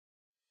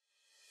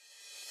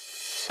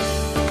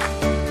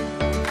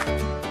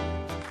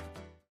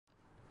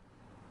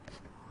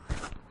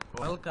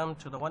Welcome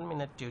to the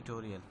 1-minute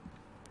tutorial.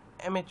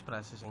 Image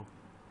processing.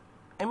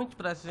 Image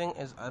processing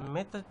is a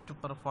method to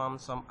perform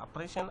some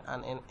operation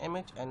on an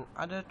image in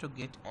order to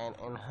get an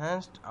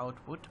enhanced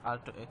output or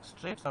to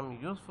extract some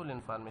useful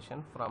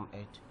information from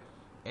it.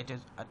 It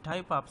is a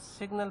type of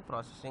signal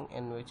processing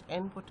in which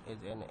input is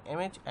an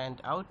image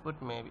and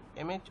output may be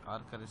image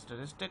or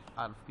characteristic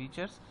or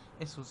features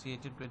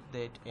associated with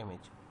that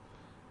image.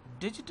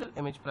 Digital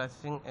image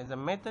processing is a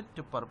method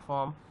to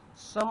perform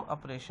some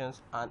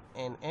operations on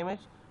an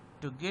image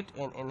to get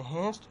an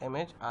enhanced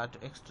image or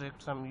to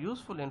extract some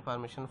useful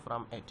information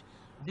from it.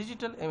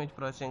 Digital image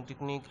processing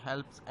technique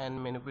helps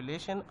in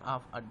manipulation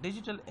of a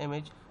digital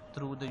image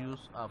through the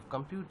use of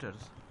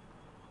computers.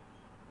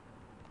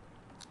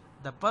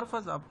 The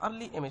purpose of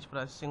early image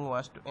processing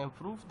was to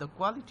improve the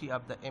quality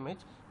of the image.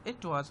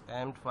 It was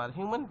aimed for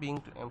human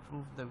beings to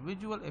improve the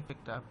visual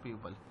effect of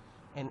people.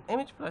 In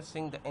image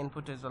processing, the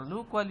input is a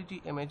low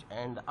quality image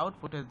and the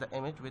output is the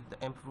image with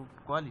the improved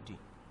quality.